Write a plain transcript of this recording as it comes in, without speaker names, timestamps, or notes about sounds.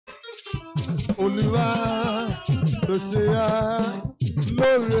Olúwa tó ṣe á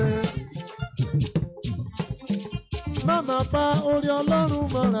lóore. Máma pa orí Ọlọ́run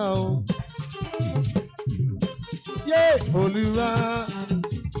mọ́ra o. Yé Olúwa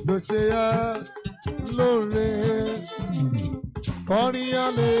tó ṣe á lóore. Kọrin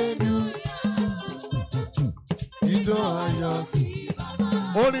hallelujah. Ìjọ ayọ̀ sí bàbá.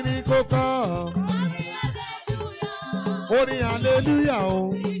 Orin ni kò kọ́. Orin hallelujah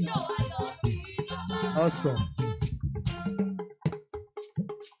o. Ìjọ ayọ̀ sí bàbá. Awesome.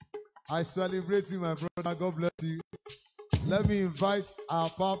 I celebrate you, my brother. God bless you. Let me invite our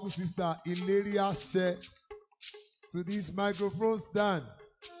powerful sister Ileria She to this microphone stand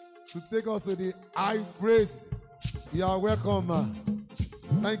to take us to the high praise. You are welcome, ma.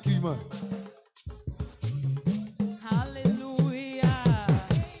 Thank you, ma. Hallelujah.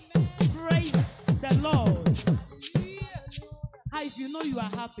 Praise the Lord. If you know you are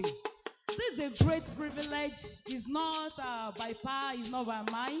happy, this is a great privilege. It's not by power, it's not by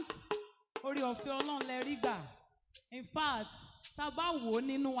might. In fact, tá bá wò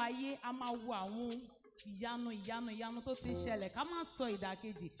nínú ayé, a máa wo àwọn ìyanu tó ti ń ṣẹlẹ̀. Ká má sọ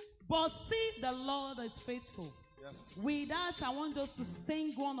ìdàkejì. But still, the Lord is faithful. Yes. With that, I want us to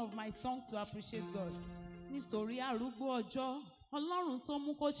sing one of my songs to appreciate God. Nítorí arúgbó ọjọ́, Ọlọ́run tó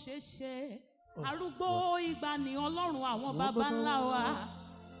mú kó ṣeé ṣe. Arúgbó ìgbàanì Ọlọ́run àwọn baba ńlá wa.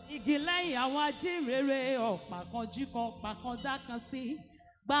 Igi lẹ́yìn àwọn ajínrere, ọ̀pá kan jí kan, ọ̀pá kan dá kan sí.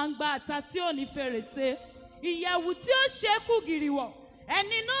 Gbangba àta tí ò ní fèrèsé. Ìyẹ̀wù tí ó ṣekú gìrìwọ̀.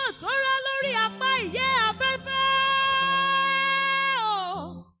 Ẹni náà tó rá lórí apá ìyẹ́ afẹ́fẹ́.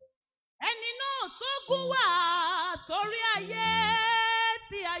 Ẹni náà tó gún wá sórí ayé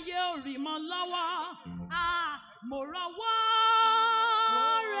tí ayé ò rí mọ́ lọ́wọ́. Mo rọwọ́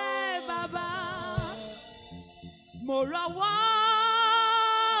rẹ bàbá. Mo rọwọ́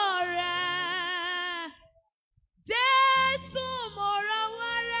rẹ. Jésù mo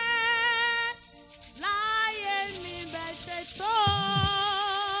rọwọ́ rẹ. Láyé mi bẹ̀ ṣe tó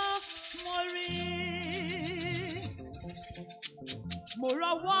mo rí. Mo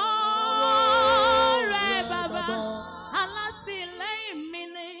rọwọ́ rẹ bàbá. Alátìlẹ́yìn mi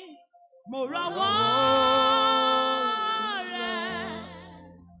ni. Mo rọwọ́ rẹ.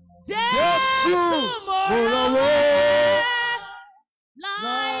 Jésù mo rọwọ́ rẹ.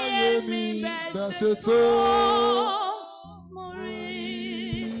 Láyé mi bẹ̀ ṣe tó mo rí.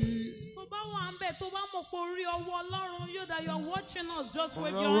 Tó bá wà ń bẹ̀, tó bá mọ̀ pé orí ọwọ́ Ọlọ́run yóò dá, you're watching us, just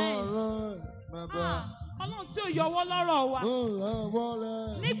wave your hands. Ọlọ́run tí ò yọwọ́ lọ́rọ̀ wa.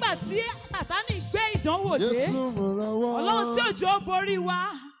 Nígbà tí Sátánì gbé ìdánwò dé, Ọlọ́run tí òjò borí wa.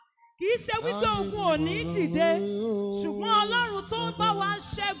 Kì í ṣe wípé ogun ò ní dìde, ṣùgbọ́n Ọlọ́run tó ń bá wa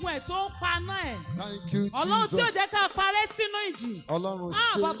ṣẹ́gun ẹ̀ tó ń paná ẹ̀. Ọlọ́run tí ò jẹ́ ká parẹ́ sínú ìjì.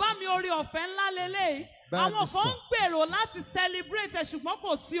 Bàbá mi orí ọ̀fẹ́ ńlá lélẹ́yìí. Àwọn kan ń gbèrò láti celebrate ẹ̀ ṣùgbọ́n kò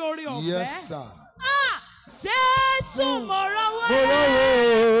sí orí ọ̀fẹ́. Jésù mo rọwọ́ rẹ.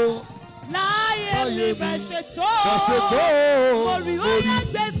 Láyé mi bẹ̀ ṣe tó. Mo rí ó yá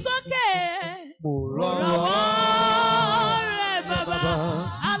gbé sókè. Mo rọwọ́ rẹ bàbá.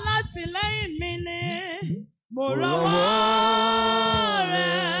 Alátìlẹ́yìn mi ni. Mo rọwọ́ rẹ.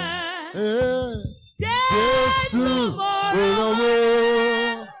 Jésù mo rọwọ́ rẹ.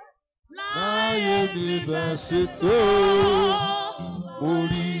 Láyé mi bẹ̀ ṣe tó. Mo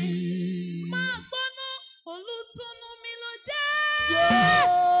rí. Máa gbọ́ná olùtùnú mi ló jẹ́.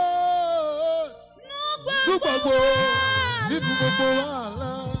 Gbogbo nínú gbogbo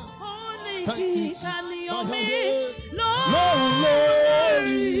wàhálà. Ó ní kí ìṣàníyàn mi lọ́rùn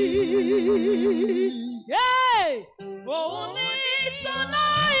lórí. Òun ní ìtọ́nà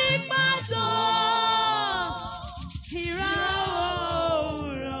ìpàdé.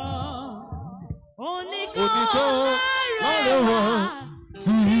 Ìràwọ̀ oníkan lárẹwà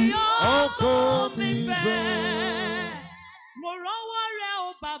tí ọkọ mi fẹ́. Mo rọ́wọ́ rẹ o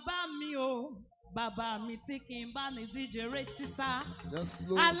bàbá mi o. Bàbá mi tí kì í bá ní díje eré sísá.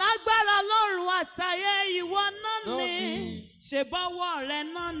 Alágbára lọ́run àtayé ìwọ náà ni. Ṣèbọ̀wọ̀ rẹ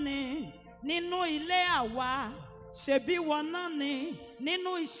náà ni nínú ilé àwa. Ṣèbí ìwọ náà ni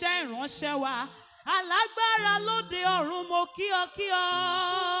nínú iṣẹ́ ìránṣẹ́ wa. Alágbára lóde ọ̀run mo kí ọ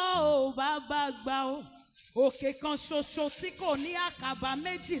o bàbá gbà o. Òkè kan ṣoṣo tí kò ní àkàbà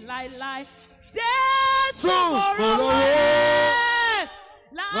méjì láéláé. Jésù mo rọwọ́ rẹ.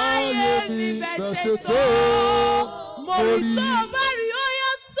 Láyé mi bẹ̀ ṣe tó. Mo rí tó bá rí ó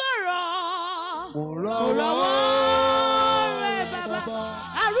yá sọ̀rọ̀. Mo rọwọ́ rẹ bàbá.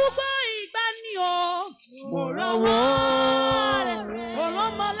 Arúgbó ìgbàanì o. Mo rọwọ́ rẹ.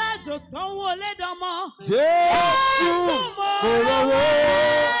 Olómọlájò tó ń wọlé dánmọ́. Jésù mo rọwọ́ rẹ.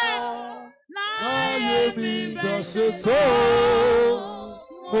 mi gbà ṣe tó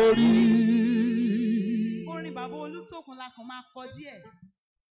mo rí. Orin bàbá Olútókun la kàn máa kọ díẹ̀.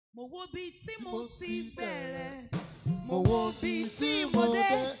 Mo wo bí tí mo ti bẹ̀rẹ̀, mo wo bí tí mo dé,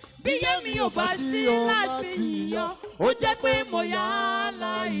 bí yẹ́mi ò bá ṣí láti yíyan, ó jẹ́ pé mo yá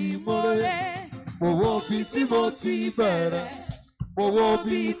aláìmoore. Mo wo bí tí mo ti bẹ̀rẹ̀, mo wo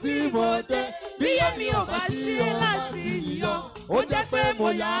bí tí mo dé, bí yẹ́mi ò bá ṣí láti yíyan, ó jẹ́ pé mo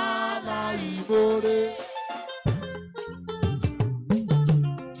yá aláìmoore.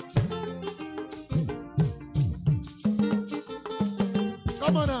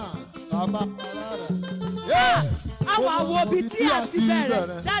 Come on now. Àwọn àwòbí tí a ti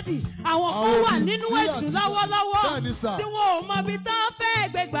bẹ̀rẹ̀ dádì àwọn kan wà nínú èṣù lọ́wọ́lọ́wọ́ tí wọn ò mọ ibi tá a fẹ́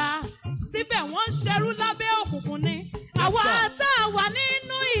gbégbá síbẹ̀ wọ́n ń ṣerú lábẹ́ òkùnkùn ni àwa tá a wà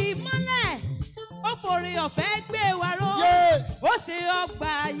nínú ìmọ́lẹ̀ ó forí ọ̀fẹ́ gbé wa ró ó ṣe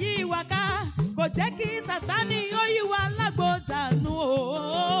ọgbà yí wa ká kò jẹ́ kí Sátánì ó yí wa lágbo dànù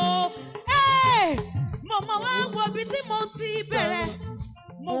o. Mo mọ̀ wá wo ibi tí mo ti bẹ̀rẹ̀.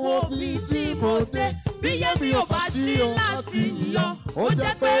 Mo wo bí tí mo dé, bí yẹ́mi ò bá ṣí láti yọ, ó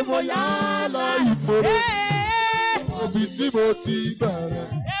jẹ́ pé mo yá aláìmoore. Mo wo bí tí mo ti bẹ̀rẹ̀,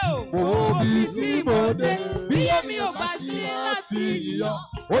 mo wo bí tí mo dé, bí yẹ́mi ò bá ṣí láti yọ,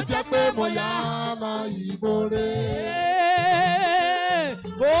 ó jẹ́ pé mo yá aláìmoore.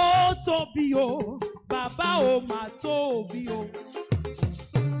 Ó tóbi o, bàbá ò mà tóbi o.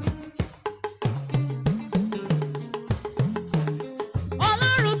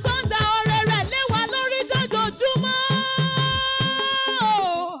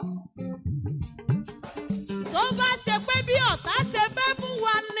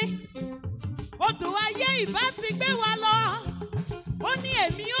 Odò ayé ìbá ti gbé wa lọ. Ó ní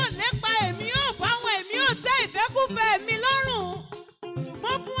èmi ò lépa, èmi ò báwọn, èmi ò tẹ́ ìfẹ́kúfẹ̀ẹ́ mi lọ́rùn.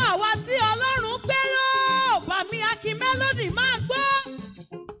 Mo fún àwa tí Ọlọ́run gbéró. Bàmí Akin Mélòdì máa gbọ́.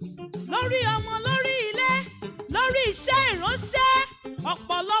 Lórí ọmọ, lórí ilé, lórí iṣẹ́ ìránṣẹ́.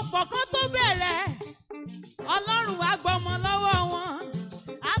 Ọ̀pọ̀lọpọ̀ kan tó bẹ̀rẹ̀. Ọlọ́run á gbọ́mọ lọ́wọ́ wọn.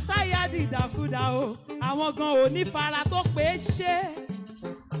 Á sáyà dìdàkudà o. Àwọn gan ò ní fara tó pé ṣe.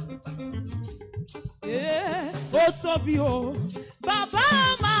 Ó tóbi o, bàbá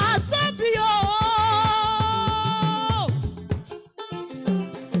máa tóbi o.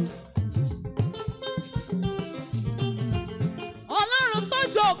 Ọlọ́run tó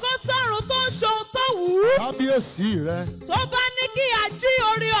jókòó sọ́run tó ń ṣohun tó wù ú. Kábíyèsí rẹ. Tó bá ní kí a jí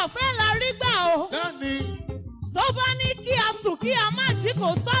orí ọ̀fẹ́ la rí gbà o. Bẹ́ẹ̀ni. Tó bá ní kí a sùn kí a má jí kò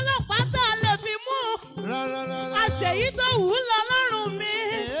sọ́lọ́pàá tá a lè fi mú. Àṣeyí tó wù ú lọ́lọ́run mi.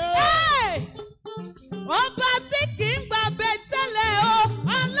 Ọba tí kì í gba bẹ́tẹ́lẹ̀ o,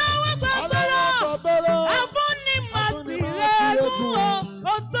 aláwọ̀ gbàgbọ́rọ̀, abúnímọ̀sí rẹ̀gùn o,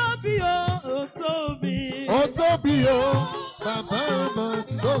 ó tóbi o, ó tóbi. Ó tóbi o, bàbá ọmọ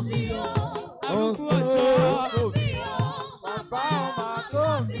tóbi o, ó tóbi o, bàbá ọmọ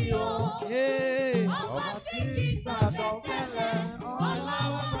tóbi o. Ọba tí kì í gba bẹ́tẹ́lẹ̀,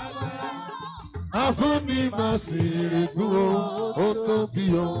 aláwọ̀ gbàgbọ́rọ̀, abúnímọ̀sí rẹ̀gùn o, ó tóbi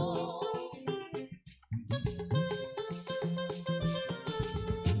o.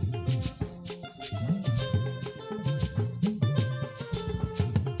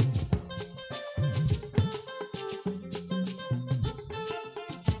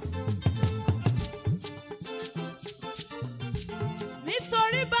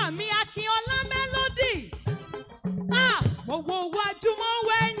 Nítorí bàmí Akinola Mélòdì. Mo wo wájú mo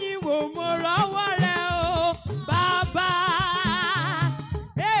wẹ̀yìn wò mo rọ́wọ́ rẹ o bàbá.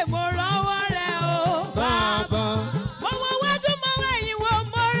 Mo rọ́wọ́ rẹ o bàbá. Mo wo wájú mo wẹ̀yìn wò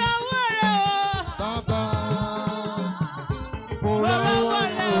mo rọ́wọ́ rẹ o bàbá. Mo rọ́wọ́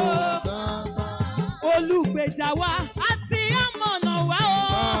rẹ o bàbá. Olùgbèjà wa àti amọ̀nà wa o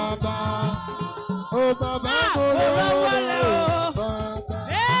bàbá. Ó bàbá mo rọ́wọ́ rẹ o.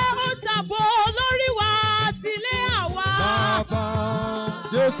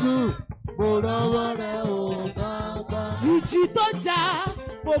 Jésù, mo rọ́wọ́ rẹ o bàbá. Ìjì tó jà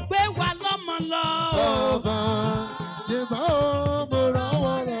kò gbé wa lọ́mọ lọ. Bàbá, Jèmá o, mo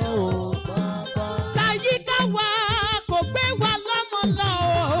rọ́wọ́ rẹ o bàbá. Tàyíká wa kò gbé wa lọ́mọ lọ.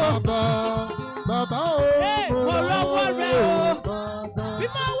 Bàbá, bàbá o, mo rọ́wọ́ rẹ o bàbá. Bí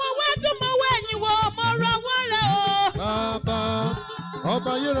mo wo wájú mo wo ẹ̀yìn wo, mo rọ́wọ́ rẹ o. Bàbá,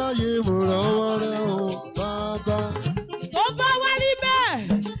 ọba ayérayé, mo rọ́wọ́ rẹ o bàbá. Tó bá wá rí bẹ́ẹ̀,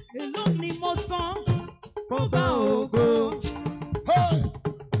 èló ni mo san? Mo bá ògo.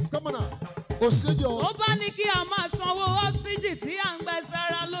 Come on now. Òṣèjọ. Tó bá ní kí a máa sanwó ọ́ksíjì tí à ń gbẹ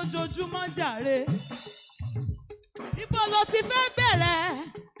sára lójoojúmọ́ jàre. Ibo lo ti fẹ́ bẹ̀rẹ̀?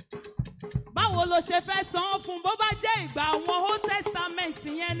 báwo lo ṣe fẹ́ san fún bó bá jẹ́ ìgbà àwọn Old Testament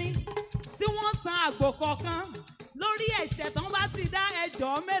yẹn ni tí wọ́n san àgbò kọ̀ọ̀kan lórí ẹ̀ṣẹ̀ tán bá ti dá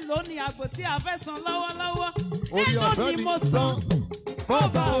ẹjọ́ mélòó ni àgbò tí a fẹ́ san lọ́wọ́lọ́wọ́ èló ni mo san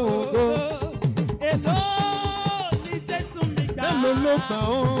bọ́bá ògo èló ni Jésù mi gbà èló ló gbà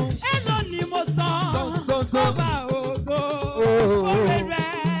ó èló ni mo san bọ́bá ògo oore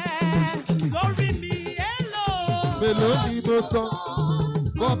rẹ̀ lórí mi èló ni mo san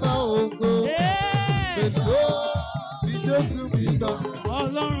bọ́bá ògo èló ni Jésù mi gbà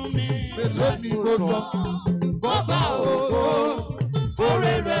Ọlọ́run mi èló ni mo san bọ́bá ògo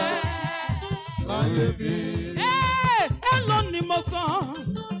oore rẹ̀ láyé mi. Èló ni mo san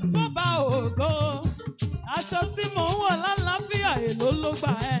bọ́bá ògo aṣọ tí mò ń wọ̀ lálàáfíà èló ló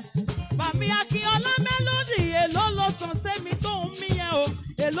gbà ẹ́ bàmí Akinola mélòdì èló ló san sẹ́mi tó ń mí yẹn o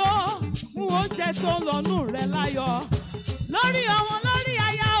èló fún oúnjẹ tó lọ́nù rẹ̀ láyọ̀ lórí ọmọ lórí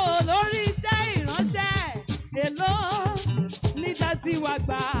aya o lórí iṣẹ́ ìránṣẹ́ èló níta tí wàá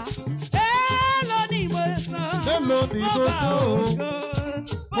gbà èló ni mo san bọ́bá ògo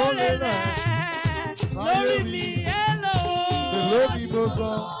oore rẹ̀ lórí mi èló ni mo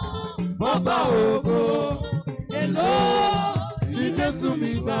san bọ́bá ògo èló ni Jésù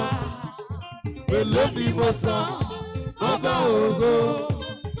mi gbà èló ni mo san bọ́bá ògo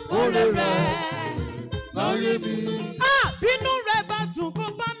oore rẹ̀ láyé mi. Bínú rẹ̀ bá dùn kó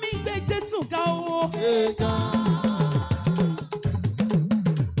bá mi gbé Jésù ga o.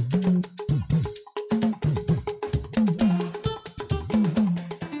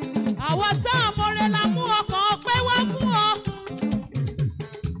 Àwa tá a mọ̀rẹ́ la mú ọkàn ọpẹ́ wá fún ọ.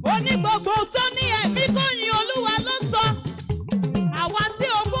 Oní gbogbo tó ní ẹ̀mí kò yin Olúwa ló sọ. Àwa tí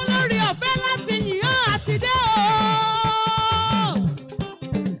o fún lórí ọ̀fẹ́ láti yìn ọ́ àti dé o.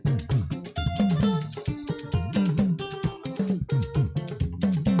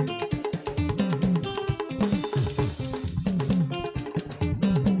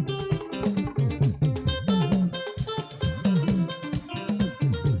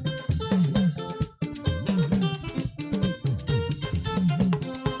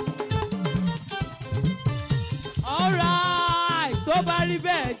 Tó bá rí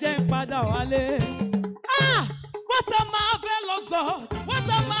bẹ́ẹ̀ jẹ́ ń padà wálé. What a marvelous God! What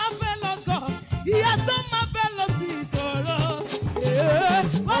a marvelous God! He has done marvelous things for us.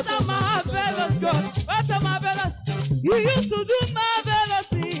 What a marvelous God! What a marvelous! He used to do marvelous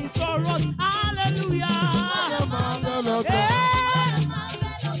things for us. Hallelujah!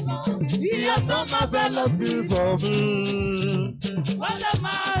 He has done marvelous things for me. What a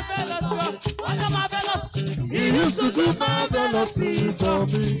marvelous God! What a marvelous! He used to do marvelous things for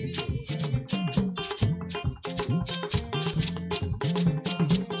me.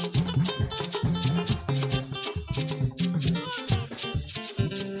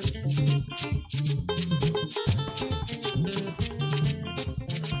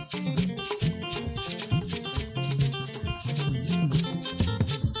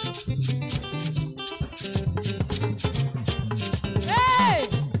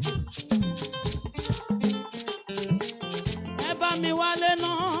 Mi wálé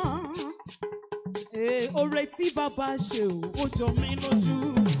náà, oore tí bàbá ṣe ó jọ mí lójú.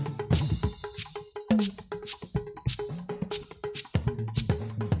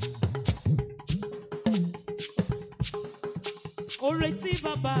 Oore tí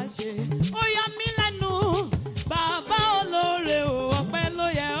bàbá ṣe ó yà mí lẹ́nu, bàbá olóore o ọpẹ́ ló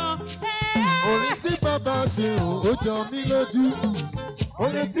yẹ ọ́. Oore tí bàbá ṣe ó jọ mí lójú.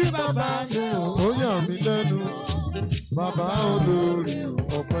 Oore tí bàbá ṣe ó yà mí lẹ́nu. Bàbá olórí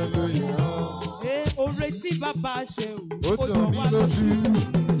ọpẹ́ ló yẹ ọ́. Oore tí bàbá ṣe ó jọ mí lójú.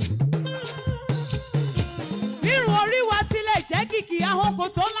 Rírun orí wa tilẹ̀ jẹ́ kìkì ahọ́n kò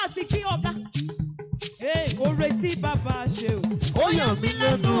tó láti kí ọ̀gá. Oore tí bàbá ṣe ó yà mí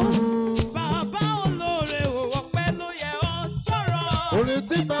lẹ́nu. Bàbá olóore ọpẹ́ ló yẹ ọ́ sọ̀rọ̀. Oore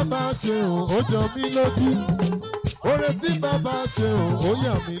tí bàbá ṣe ó jọ mí lójú. Oore tí bàbá ṣe ó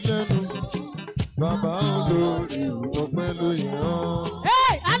yà mí lẹ́nu. Bàbá olórí ọpẹ́ ló yẹ ọ́.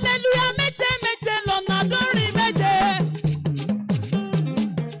 Hallelujah méje méje lọ́nà lórí méje.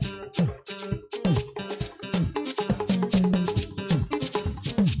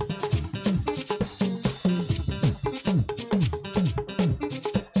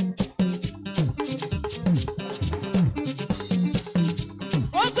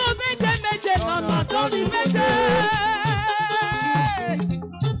 Ògo méje méje lọ́nà lórí méje.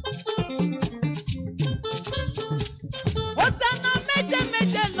 Hosanna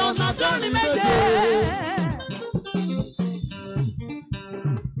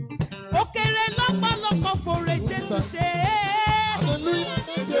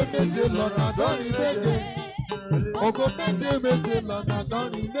méje lọ́nà àádọ́rin méje. Ògo méje méje lọ́nà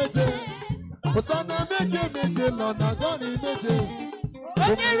àádọ́rin méje. Hosanna méje méje lọ́nà àádọ́rin méje.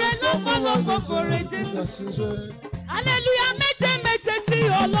 Òkèrè lọ́pọ̀lọpọ̀ fòrè Jésù. Hallelujah méje méje sí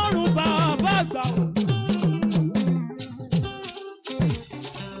Ọlọ́run bàbá àgbà.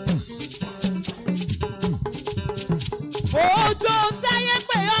 Òjò táyé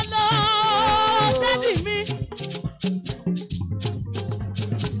pé ọlọ́ dádì mi.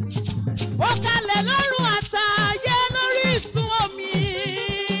 Ó kalẹ̀ lọ́rùn àtàyé lórí ìsun omi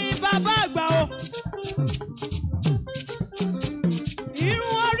bàbá àgbà o.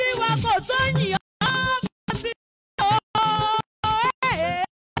 Irun orí wa kò tó yìn ọ́ sí ọ́.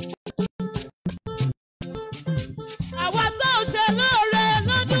 Àwa tó ṣe lóore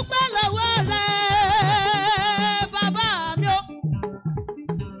ló dúpẹ́ lọ́wọ́ rẹ̀ bàbá mi o.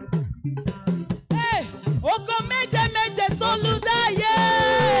 Ògo méje méje sólúdáyé.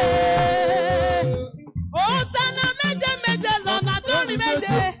 Hosanna méje méje lọ́nà àádọ́rin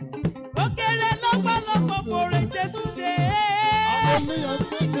méje. Òkèrè lọ́pọ̀lọpọ̀ fòrè Jésù ṣe. Hallelujah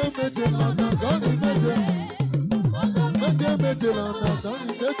méje méje lọ́nà àádọ́rin méje. Méje méje lọ́nà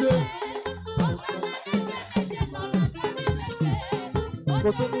àádọ́rin méje. Kò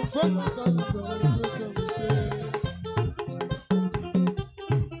sẹ́ni fẹ́ lọ́nà àádọ́rin méje mi ṣe.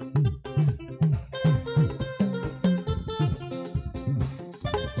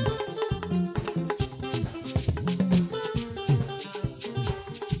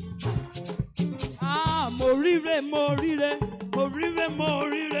 Mo ríre, mo ríre, mo ríre, mo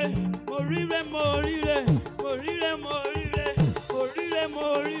ríre, mo ríre, mo ríre, mo ríre, mo ríre, mo ríre, mo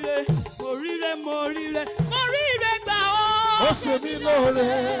ríre, mo ríre, mo ríre, mo ríre gbà ọ́. Ó ṣe mí lóore,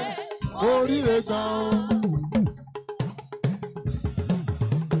 mo ríre gbà ọ́.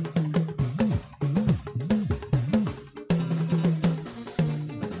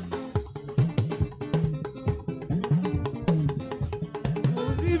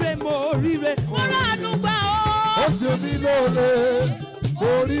 Mo ríre, mo ránú gbà ọ́. Ó ṣe mí lóore,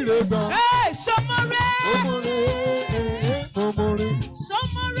 mo ríre gbà. Ṣọmọrẹ. Ọmọrẹ, ọmọrẹ.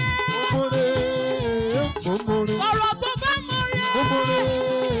 Ṣọmọrẹ. Ọmọrẹ, ọmọrẹ. Ọ̀rọ̀ tó bá mọ̀rẹ́. Ọmọrẹ,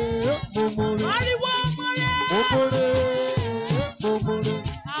 ọmọrẹ. Ariwo mọ̀rẹ́. Ọmọrẹ, ọmọrẹ.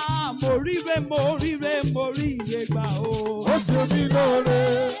 Mo ríre, mo ríre, mo ríre gbà ọ́. Ó ṣe mí lóore,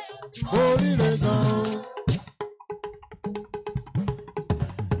 mo ríre gbà.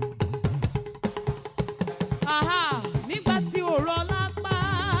 Nígbà tí ò rọ lápá.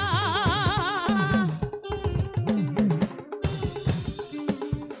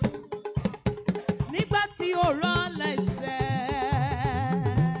 Nígbà tí ò rọ lẹ́sẹ̀.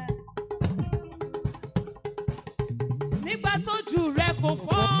 Nígbà tójú rẹ kò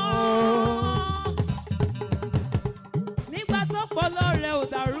fọ́. Nígbà tọ́pọlọ rẹ ò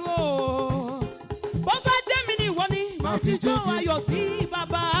dàrú o. Bó bá jẹ́ mi ni ìwọ ni màá fi jó ayọ̀ sí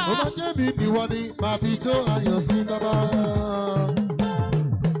bàbá. Bó bá jẹ́ mi ni ìwọ ni màá fi jó ayọ̀ sí bàbá.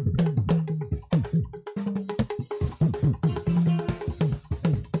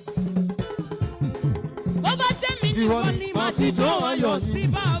 Bó bá jẹ́ mi ni ìwọ ni màá fi jó ayọ̀ sí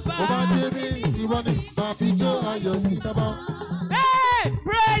bàbá. Bó bá jẹ́ mi ni ìwọ ni màá fi jó ayọ̀ sí bàbá. Hey,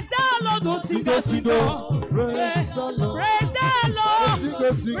 praise the Lord, oh singo singo. Praise the Lord. Praise the Lord. Singo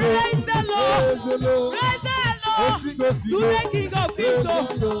singo. Praise the Lord. Praise the Lord. Praise the Lord. Singo To singo. the King of Kings,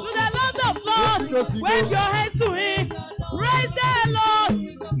 to the Lord of Lords. Wave your hands to Him. Praise the Lord.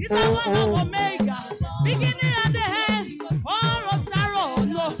 He's the one of Omega, beginning and the end. All of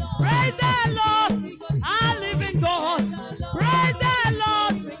Sharon, Lord. Praise the Lord. Our living God. Praise the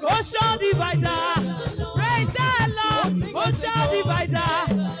Lord. Ocean divider. Praise the Lord. Ocean divider.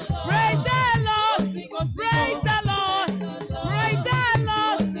 Praise the Lord. Praise the Lord. Praise the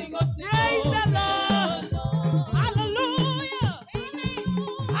Lord. Praise the Lord. Hallelujah.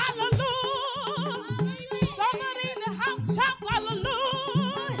 Hallelujah. Somebody in the house shout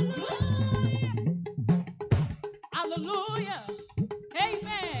hallelujah. Hallelujah.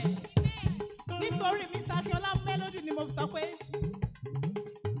 Amen. Nítorí Mr. Akinola Melody ni mo sọ pé.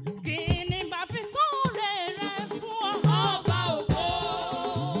 Kí ni bá fi sóore rẹ fún ọba ògo?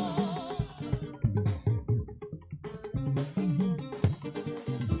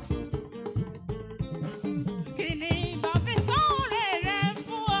 Kí ni bá fi sóore rẹ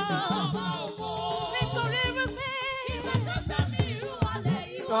fún ọba ògo? Nítorí wípé ìgbà tó tẹ̀mí irú alẹ́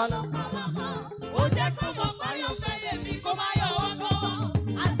ìwọ ló pa wá mọ́. Ó jẹ́ kó mọ̀ fáyọ̀ fẹ́ lèmi kó má yọ wọ́n lọ́wọ́.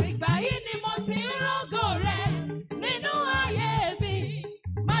 Àtìgbà yìí ni mo ti ń rògò rẹ̀ nínú ayé mi.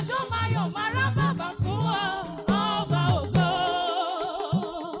 Màdó mayọ̀ máa rá bàbá fún ọba ògo.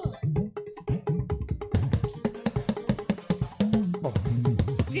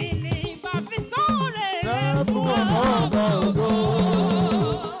 Kí fún ọba ògo.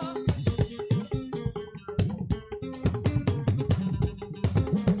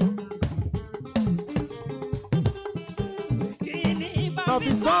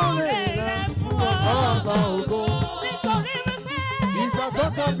 Àfi sọ́ọ̀rẹ́ rẹ̀ fún ọba ògo. Nítorí wípé ìgbà tó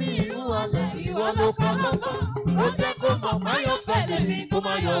tọ́ mi ìlú alẹ̀ ìwọ ló pa lọ́gbọ́n. Ó jẹ́ kó mọ̀ máyọ̀ fẹ́ lèmi kó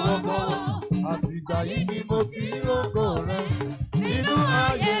má yọ̀wọ́ kọ́wọ́. Àtìgbà yìí ni mo ti rógò rẹ nínú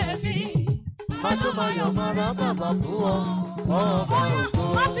ayé mi. Májò máyọ̀ máa ra bàbá fún ọba ògo.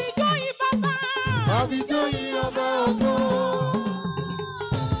 má fi jóyin bàbá. Má fi jóyin ọba ògo.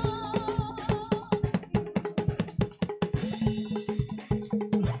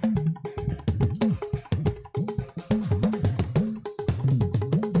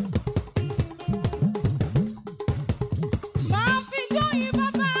 Má fi jóyin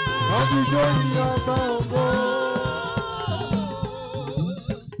bàbá. Má fi jóyin ọba ògo.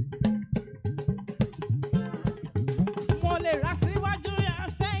 Mo lè rà síwájú rà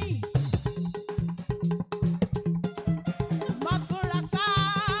sẹ́yìn. Má tún rà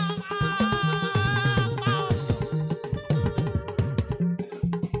sápá òsì.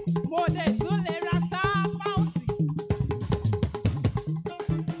 Mo dẹ̀ tún lè rà sápá òsì.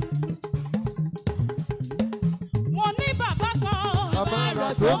 Mo ní bàbá kan. Bàbá àrà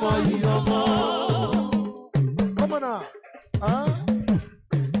tó mọ iyì ọmọ. Come on now.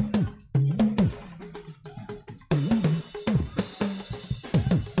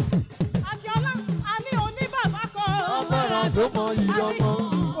 Akinola, a ní oní bàbá kan. Bàbá àrà tó mọ iyì ọmọ.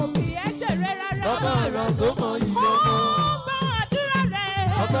 Kò fi ẹ́ ṣeré rárá. Bàbá àrà tó mọ iyì Ó ọmọ. gbọ́ àdúrà rẹ̀.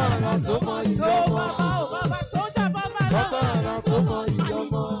 Bàbá àrà tó mọ iyì Ó ọmọ. bàbá ò bàbá tó jà bàbá lọ. Bàbá àrà tó mọ iyì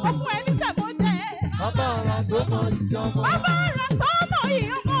ọmọ. Ó fún ẹ ní sẹ̀mó jẹ. Bàbá àrà tó mọ iyì ọmọ. Bàbá àrà tó mọ̀ yìí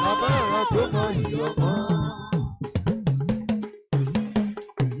ọmọ. Bàbá àrà tó mọ iyì ọmọ.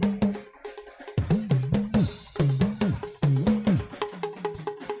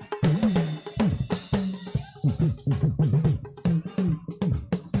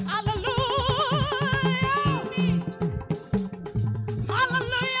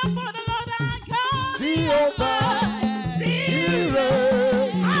 Hallelujah for the Lord our God. Jehovah, ire.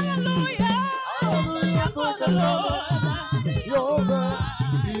 Hallelujah. Hallelujah for the Lord. Jehovah,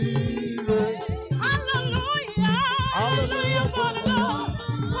 ire. Hallelujah. Hallelujah for the Lord.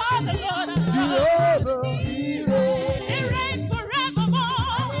 For the Lord our God. Jehovah, ire. He reigns forevermore.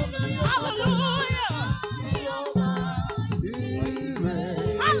 Hallelujah. Ire.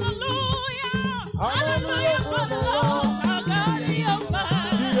 Hallelujah. Hallelujah for the Lord our God. Jehovah,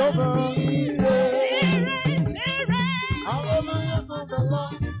 ire. He reigns. Hallelujah to the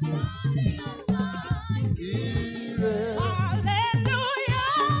Lord. Ire. Hallelujah.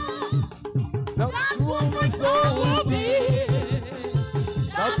 That's what my soul will be.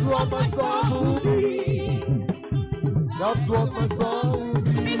 That's what my soul will be. That's what my soul will be.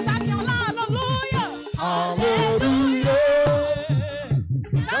 Mr. Akinola, hallelujah. Hallelujah.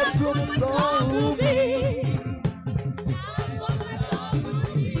 That's what my soul will be.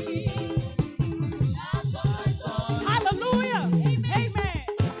 Hallelujah. Amen.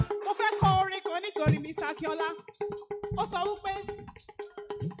 Mo fẹ́ kọ orin kan nítorí Mr. Akinola. Ó sọ wípé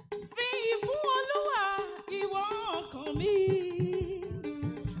fi ìyìn fún Olúwa ìwọ ọkàn mi.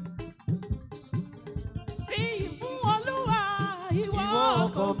 Fi ìyìn fún Olúwa ìwọ Ìwọ ọkàn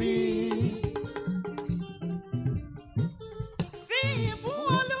ọkàn mi. mi. Fi ìyìn fún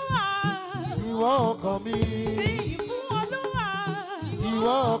Olúwa. Ìwọ ọkàn mi. Fi ìyìn fún Olúwa.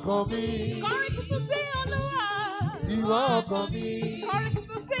 Ìwọ ọkàn mi. Kọrin tuntun sí Olúwa. Ìwọ ọkàn mi. Kọrin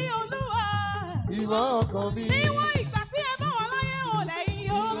tuntun sí Olúwa. Ìwọ ọkàn mi. Níwọ̀n ìgbà tí ẹ bá wà láyé ò lẹ́yìn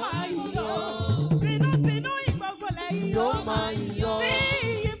yóò máa yọ̀. Tinútinú ìgbàgbọ́ lẹ́yìn Yóò máa yọ̀. Fi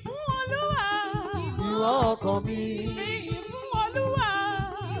ìyìn fún Olúwa. Ìwọ ọkàn mi. Fi ìyìn fún Olúwa.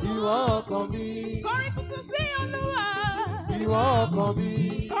 Ìwọ ọkàn mi. Kọrin tuntun sí Olúwa. Ìwọ ọkàn mi.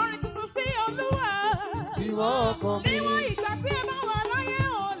 Kọrin tuntun sí Olúwa. Ìwọ ọkàn mi. Níwọ̀n ìgbà tí ẹ bá wà láyé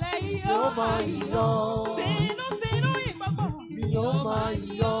ò lẹ́yìn Yóò yóò máa máa yọ̀. yọ̀. Tinútinú ìgbàgbọ́. Yóò máa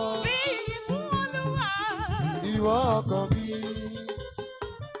yọ̀. Fi ìyìn fún Olúwa. Ìwọ ọkàn mi.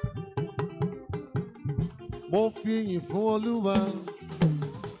 Mo fi ìyìn fún Olúwa.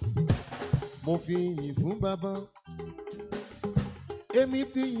 Mo fi ìyìn fún Bàbá. Èmi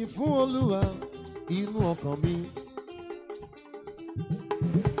fi ìyìn fún Olúwa inú ọkàn mi.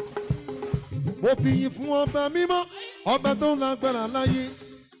 Mo fi ìyìn fún ọba mímọ́, ọba tó lágbára láyé.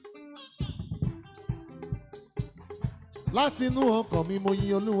 Láti inú ọkàn mi mo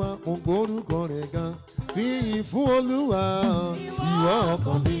yin Olúwa, mo gbórúkọ rẹ̀ gan. Fi ìyìn fún Olúwa, ìwọ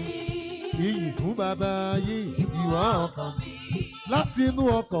ọkàn mi. Ìyìn fún Bàbá yìí, ìwọ ọkàn mi. Láti inú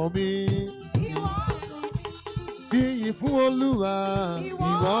ọkàn mi. Iyì fún Olúwa,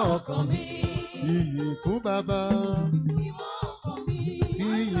 ìwọ ọkàn mi. Iyì fún Bàbá, ìwọ ọkàn mi.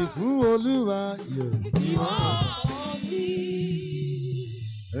 Iyì fún Olúwa, ìwọ ọkàn mi.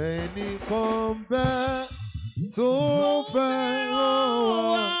 Ẹnìkan bẹ́ẹ̀ tó fẹ́ràn wa.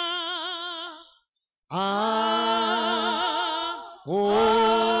 Ó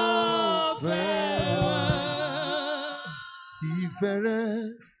fẹ́ wa. Ìfẹ́ rẹ̀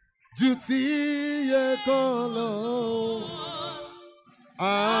ju ti iye kan lọ.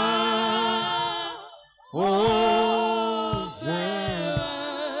 Ó fẹ́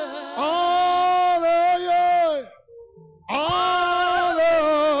wa.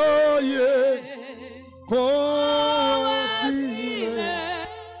 Àlàyé kò sí ilẹ̀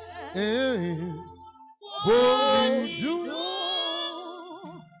bómi dùn.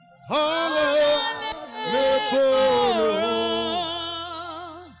 Àlàyé kò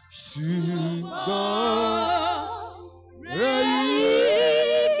ṣùgbọ́n.